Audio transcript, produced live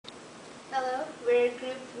We're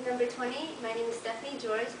group number 20. My name is Stephanie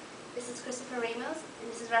George. This is Christopher Ramos,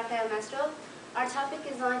 and this is Rafael Mestril. Our topic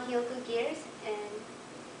is on helical gears, and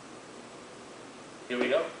here we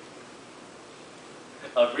go.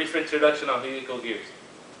 A brief introduction on helical gears,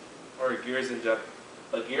 or gears in general.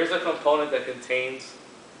 A gear is a component that contains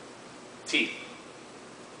teeth.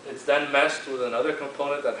 It's then meshed with another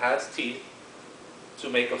component that has teeth to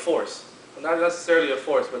make a force. Not necessarily a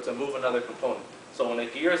force, but to move another component. So when a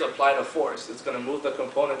gear is applied a force, it's going to move the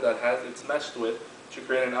component that it's meshed with to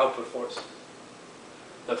create an output force.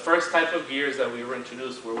 The first type of gears that we were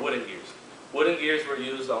introduced were wooden gears. Wooden gears were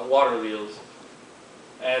used on water wheels.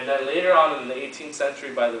 And then later on in the 18th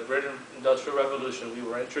century, by the British Industrial Revolution, we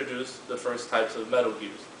were introduced the first types of metal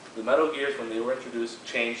gears. The metal gears, when they were introduced,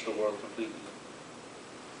 changed the world completely.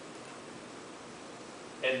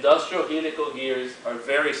 Industrial helical gears are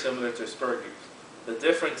very similar to spur gears. The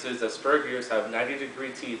difference is that spur gears have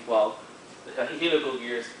 90-degree teeth, while the helical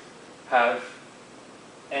gears have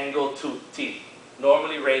angled teeth,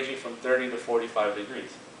 normally ranging from 30 to 45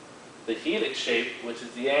 degrees. The helix shape, which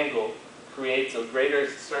is the angle, creates a greater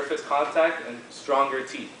surface contact and stronger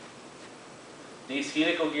teeth. These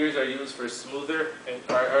helical gears are used for smoother and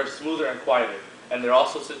quieter, and they're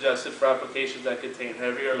also suggested for applications that contain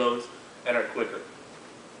heavier loads and are quicker.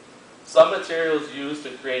 Some materials used to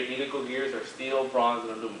create helical gears are steel, bronze,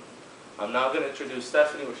 and aluminum. I'm now going to introduce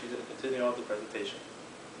Stephanie, where she's going to continue on with the presentation.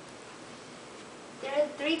 there are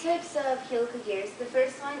three types of helical gears. The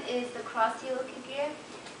first one is the cross helical gear,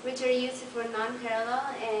 which are used for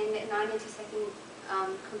non-parallel and non-intersecting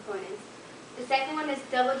components. The second one is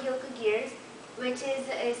double helical gears, which is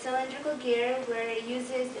a cylindrical gear where it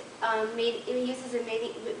uses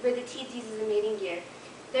where the teeth uses a mating gear.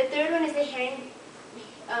 The third one is the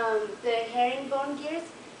herringbone gears,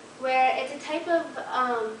 where it's a type of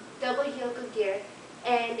double helical gear,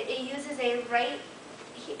 and it uses a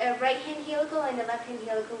right-hand helical and a left-hand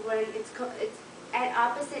helical, where it's at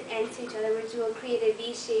opposite ends to each other, which will create a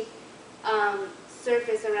V-shaped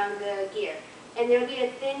surface around the gear. And there will be a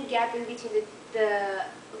thin gap in between the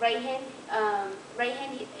right-hand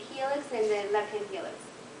helix and the left-hand helix.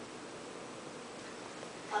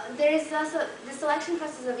 There is also the selection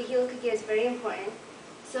process of a helical gear is very important.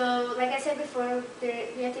 So, like I said before,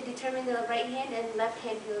 we have to determine the right-hand and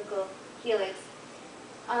left-hand helical helix.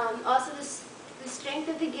 Also, the strength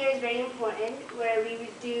of the gear is very important, where we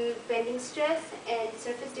would do bending stress and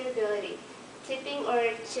surface durability, tipping or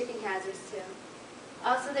chipping hazards too.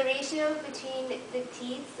 Also, the ratio between the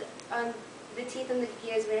teeth on the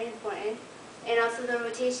gear is very important, and also the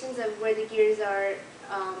rotations of where the gears are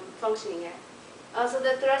functioning at. Also,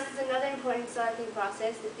 the thrust is another important selecting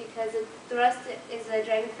process because the thrust is the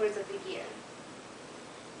driving force of the gear.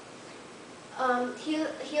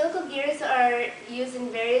 Helical gears are used in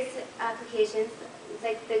various applications,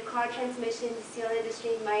 like the car transmission, the steel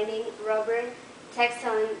industry, mining, rubber,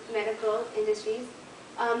 textile, and medical industries.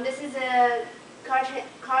 This is a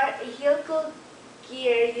helical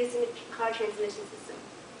gear used in a car transmission system.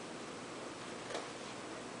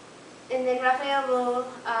 And then Rafael will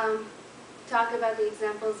talk about the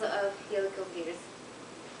examples of helical gears.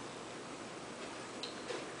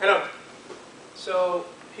 Hello. So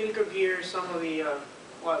helical gears, some of the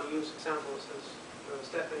used examples, as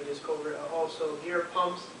Stephanie just covered, are also gear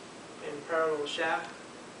pumps and parallel shaft.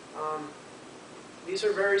 These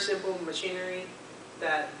are very simple machinery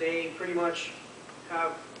that they pretty much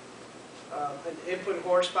have an input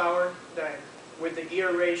horsepower that, with the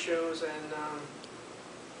gear ratios and the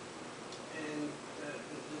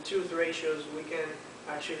tooth ratios, we can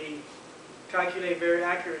actually calculate very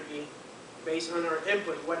accurately, based on our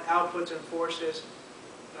input, what outputs and forces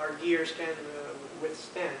our gears can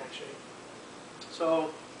withstand, actually. So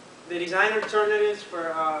the design alternatives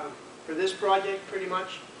for this project, pretty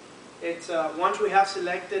much, it's once we have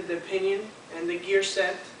selected the pinion and the gear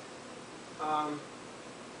set,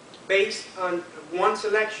 based on one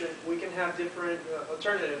selection, we can have different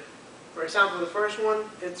alternatives. For example, the first one,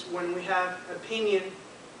 it's when we have a pinion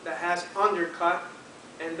that has undercut,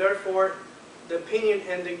 and therefore the pinion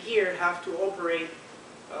and the gear have to operate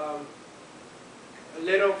a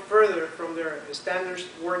little further from their standard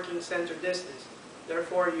working center distance.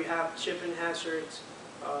 Therefore, you have chipping hazards,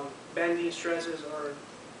 bending stresses are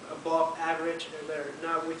above average, and they're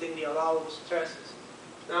not within the allowable stresses.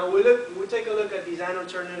 Now we take a look at design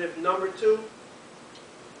alternative number 2.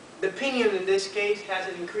 The pinion in this case has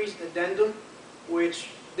an increased addendum, which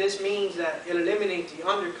this means that it eliminates the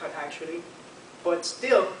undercut actually, but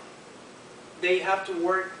still they have to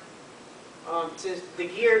work, since the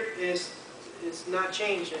gear is not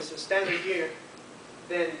changed, it's a standard gear,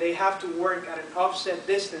 then they have to work at an offset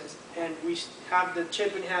distance, and we have the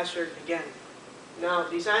chipping hazard again. Now,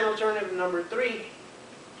 design alternative number 3,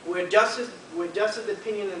 we adjusted the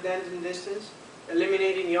pinion addendum distance,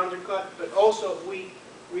 eliminating the undercut, but also we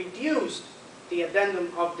reduced the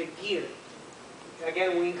addendum of the gear.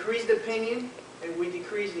 Again, we increased the pinion and we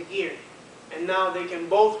decreased the gear. And now they can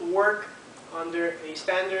both work under a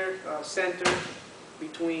standard center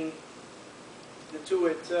between the two.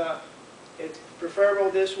 It's preferable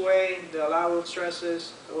this way. The allowable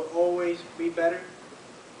stresses will always be better,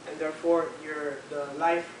 and therefore the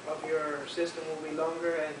life of your system will be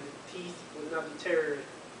longer and the teeth will not deteriorate.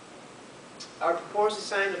 Our proposed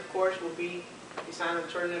design, of course, will be design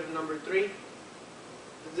alternative number 3.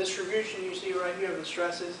 The distribution you see right here of the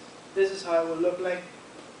stresses, this is how it will look like.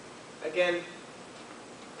 Again,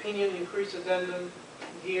 pinion, increase addendum,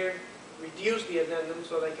 gear, reduce the addendum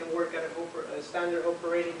so they can work at a standard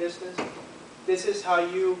operating distance. This is how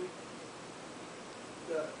you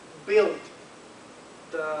build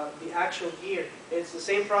the actual gear. It's the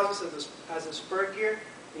same process as the spur gear.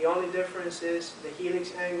 The only difference is the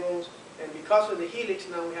helix angles, and because of the helix,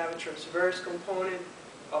 now we have a transverse component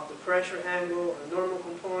of the pressure angle, a normal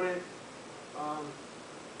component,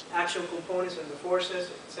 axial components and the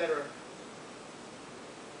forces, etc.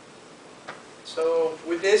 So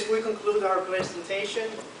with this, we conclude our presentation.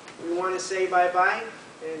 We want to say bye-bye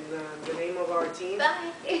in the name of our team.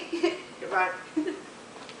 Bye. Goodbye.